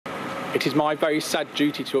It is my very sad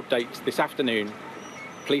duty to update this afternoon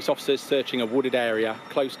police officers searching a wooded area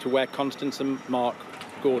close to where Constance and Mark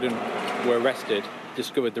Gordon were arrested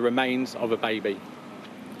discovered the remains of a baby.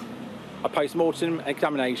 A post-mortem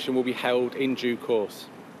examination will be held in due course.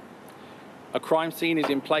 A crime scene is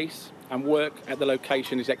in place and work at the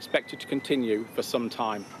location is expected to continue for some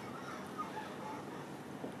time.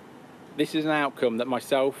 This is an outcome that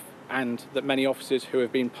myself and that many officers who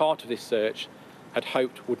have been part of this search had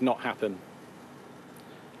hoped would not happen.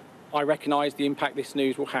 I recognise the impact this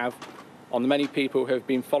news will have on the many people who have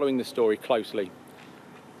been following the story closely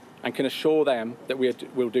and can assure them that we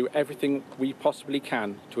will do everything we possibly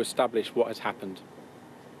can to establish what has happened.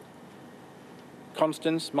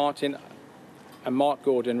 Constance Marten and Mark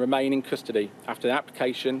Gordon remain in custody after the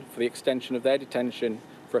application for the extension of their detention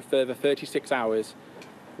for a further 36 hours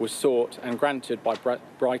was sought and granted by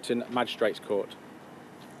Brighton Magistrates Court.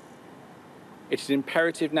 It is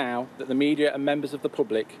imperative now that the media and members of the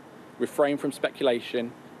public refrain from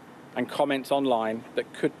speculation and comments online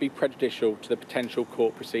that could be prejudicial to the potential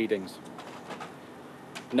court proceedings.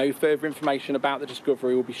 No further information about the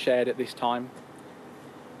discovery will be shared at this time.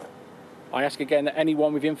 I ask again that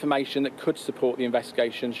anyone with information that could support the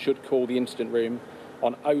investigation should call the incident room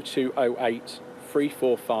on 0208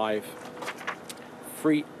 345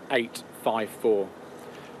 3854.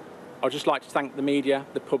 I'd just like to thank the media,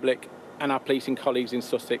 the public and our policing colleagues in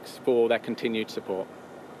Sussex for their continued support.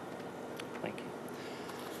 Thank you.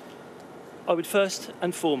 I would first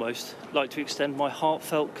and foremost like to extend my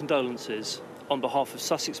heartfelt condolences on behalf of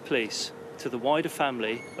Sussex Police to the wider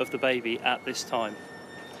family of the baby at this time.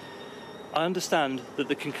 I understand that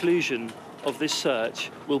the conclusion of this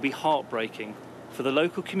search will be heartbreaking for the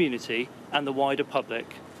local community and the wider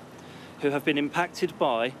public who have been impacted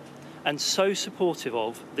by and so supportive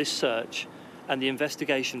of this search and the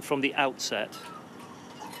investigation from the outset.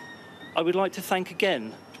 I would like to thank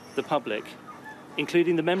again the public,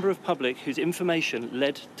 including the member of public whose information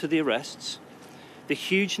led to the arrests, the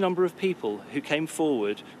huge number of people who came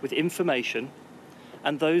forward with information,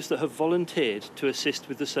 and those that have volunteered to assist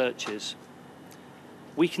with the searches.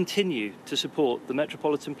 We continue to support the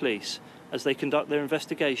Metropolitan Police as they conduct their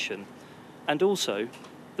investigation, and also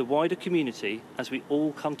the wider community as we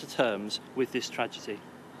all come to terms with this tragedy.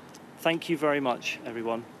 Thank you very much,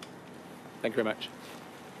 everyone. Thank you very much.